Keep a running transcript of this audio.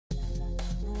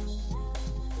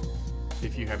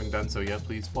If you haven't done so yet,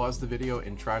 please pause the video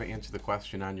and try to answer the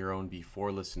question on your own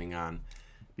before listening on.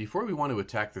 Before we want to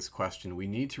attack this question, we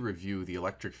need to review the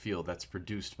electric field that's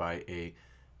produced by a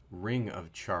ring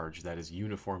of charge that is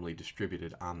uniformly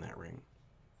distributed on that ring.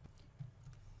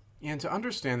 And to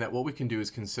understand that, what we can do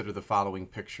is consider the following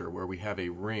picture where we have a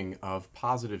ring of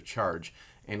positive charge,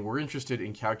 and we're interested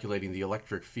in calculating the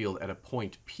electric field at a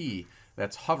point P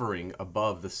that's hovering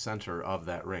above the center of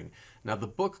that ring. Now, the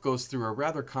book goes through a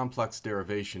rather complex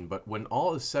derivation, but when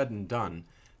all is said and done,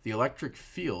 the electric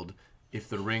field, if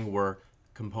the ring were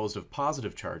composed of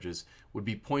positive charges, would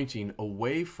be pointing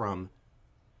away from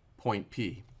point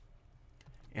P,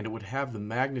 and it would have the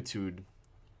magnitude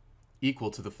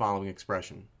equal to the following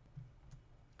expression.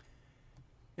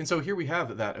 And so here we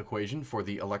have that equation for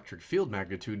the electric field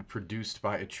magnitude produced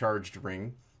by a charged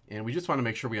ring, and we just want to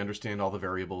make sure we understand all the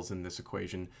variables in this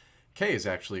equation. K is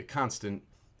actually a constant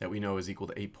that we know is equal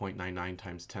to 8.99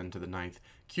 times 10 to the 9th.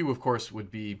 Q, of course, would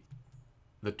be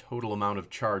the total amount of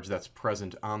charge that's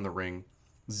present on the ring.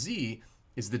 Z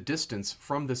is the distance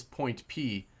from this point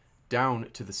P down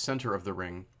to the center of the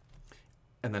ring.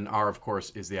 And then R, of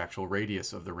course, is the actual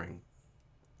radius of the ring.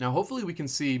 Now, hopefully we can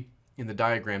see in the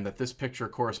diagram that this picture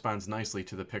corresponds nicely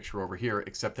to the picture over here,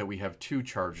 except that we have two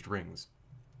charged rings.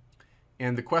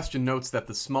 And the question notes that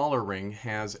the smaller ring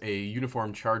has a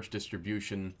uniform charge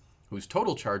distribution whose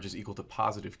total charge is equal to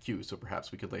positive Q, so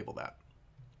perhaps we could label that.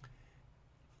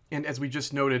 And as we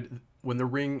just noted, when the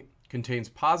ring contains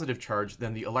positive charge,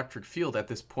 then the electric field at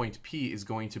this point P is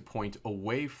going to point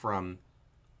away from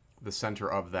the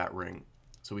center of that ring.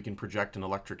 So we can project an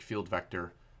electric field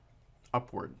vector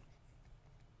upward.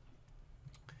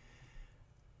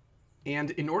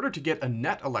 And in order to get a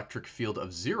net electric field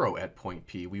of 0 at point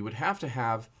P, we would have to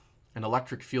have an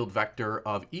electric field vector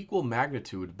of equal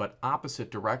magnitude but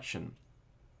opposite direction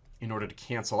in order to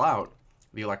cancel out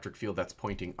the electric field that's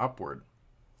pointing upward.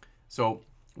 So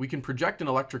we can project an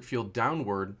electric field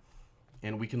downward,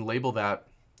 and we can label that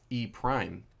E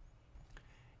prime.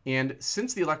 And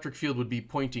since the electric field would be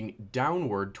pointing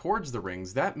downward towards the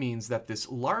rings, that means that this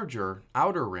larger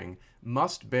outer ring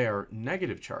must bear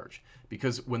negative charge,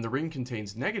 because when the ring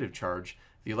contains negative charge,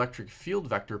 the electric field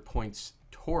vector points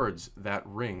towards that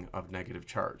ring of negative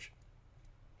charge.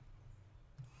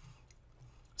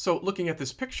 So looking at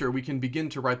this picture, we can begin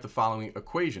to write the following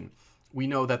equation. We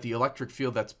know that the electric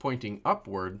field that's pointing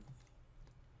upward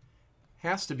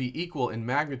has to be equal in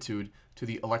magnitude to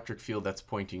the electric field that's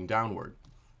pointing downward.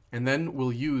 And then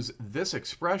we'll use this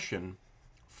expression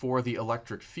for the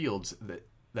electric fields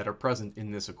that are present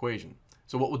in this equation.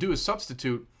 So what we'll do is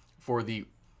substitute for the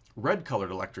red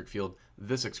colored electric field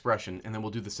this expression, and then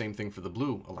we'll do the same thing for the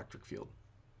blue electric field.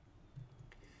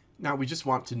 Now we just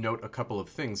want to note a couple of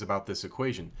things about this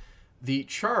equation. The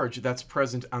charge that's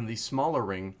present on the smaller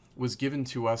ring was given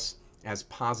to us as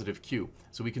positive Q.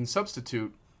 So we can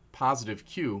substitute positive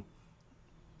Q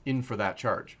in for that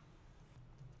charge.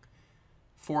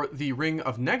 For the ring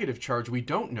of negative charge, we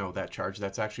don't know that charge.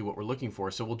 That's actually what we're looking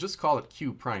for, so we'll just call it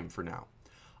Q prime for now.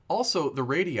 Also, the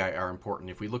radii are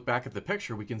important. If we look back at the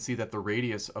picture, we can see that the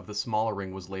radius of the smaller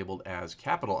ring was labeled as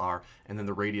capital R, and then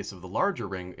the radius of the larger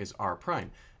ring is R prime.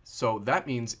 So that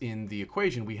means in the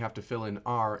equation we have to fill in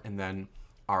R and then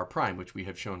R prime, which we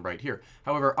have shown right here.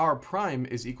 However, R prime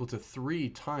is equal to 3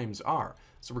 times R.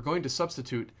 So we're going to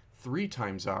substitute 3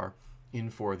 times R in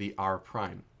for the R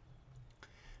prime.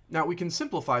 Now we can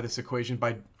simplify this equation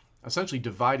by essentially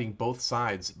dividing both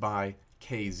sides by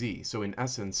kz. So in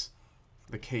essence,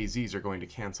 the kz's are going to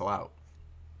cancel out.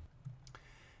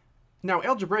 Now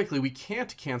algebraically, we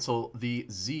can't cancel the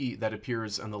z that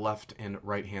appears on the left and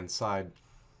right hand side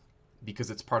because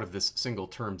it's part of this single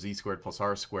term z squared plus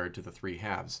r squared to the 3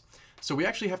 halves. So we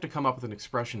actually have to come up with an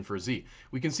expression for z.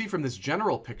 We can see from this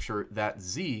general picture that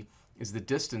z is the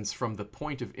distance from the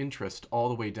point of interest all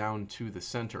the way down to the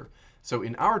center. So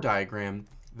in our diagram,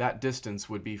 that distance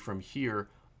would be from here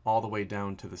all the way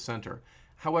down to the center.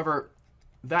 However,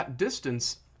 that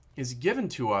distance is given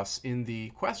to us in the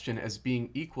question as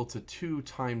being equal to 2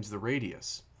 times the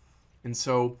radius. And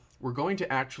so we're going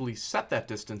to actually set that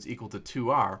distance equal to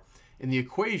 2r. In the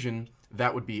equation,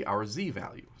 that would be our z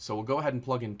value. So we'll go ahead and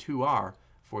plug in 2r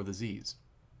for the z's.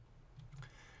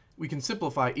 We can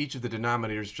simplify each of the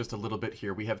denominators just a little bit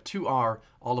here. We have 2r,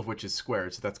 all of which is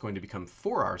squared, so that's going to become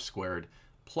 4r squared,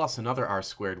 plus another r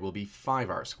squared will be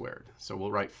 5r squared. So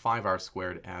we'll write 5r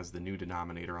squared as the new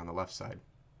denominator on the left side,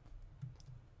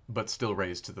 but still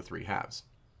raised to the 3 halves.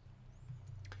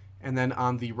 And then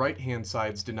on the right-hand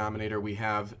side's denominator, we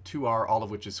have 2r, all of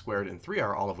which is squared, and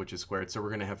 3r, all of which is squared. So we're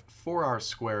going to have 4r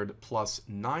squared plus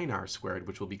 9r squared,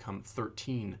 which will become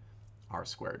 13r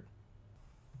squared.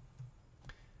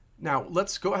 Now,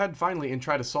 let's go ahead finally and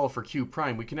try to solve for q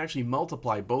prime. We can actually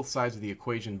multiply both sides of the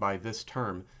equation by this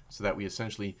term so that we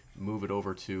essentially move it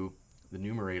over to the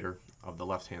numerator of the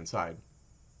left-hand side.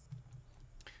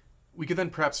 We could then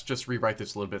perhaps just rewrite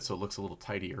this a little bit so it looks a little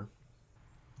tidier.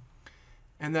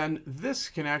 And then this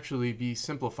can actually be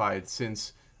simplified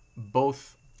since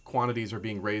both quantities are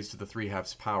being raised to the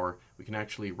 3/2 power. We can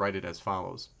actually write it as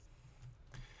follows.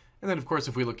 And then, of course,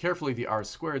 if we look carefully, the r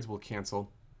squareds will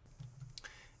cancel.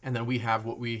 And then we have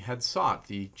what we had sought,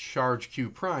 the charge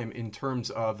q prime in terms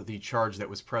of the charge that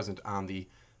was present on the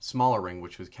smaller ring,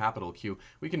 which was capital Q.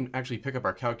 We can actually pick up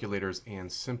our calculators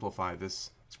and simplify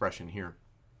this expression here.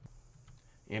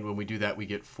 And when we do that, we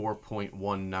get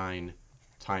 4.19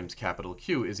 times capital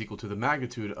Q is equal to the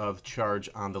magnitude of charge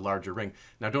on the larger ring.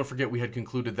 Now, don't forget we had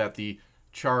concluded that the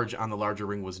charge on the larger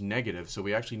ring was negative, so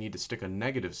we actually need to stick a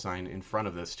negative sign in front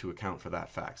of this to account for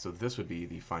that fact. So this would be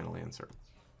the final answer.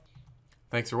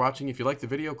 Thanks for watching. If you liked the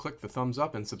video, click the thumbs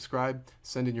up and subscribe.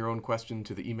 Send in your own question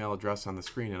to the email address on the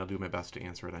screen, and I'll do my best to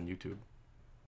answer it on YouTube.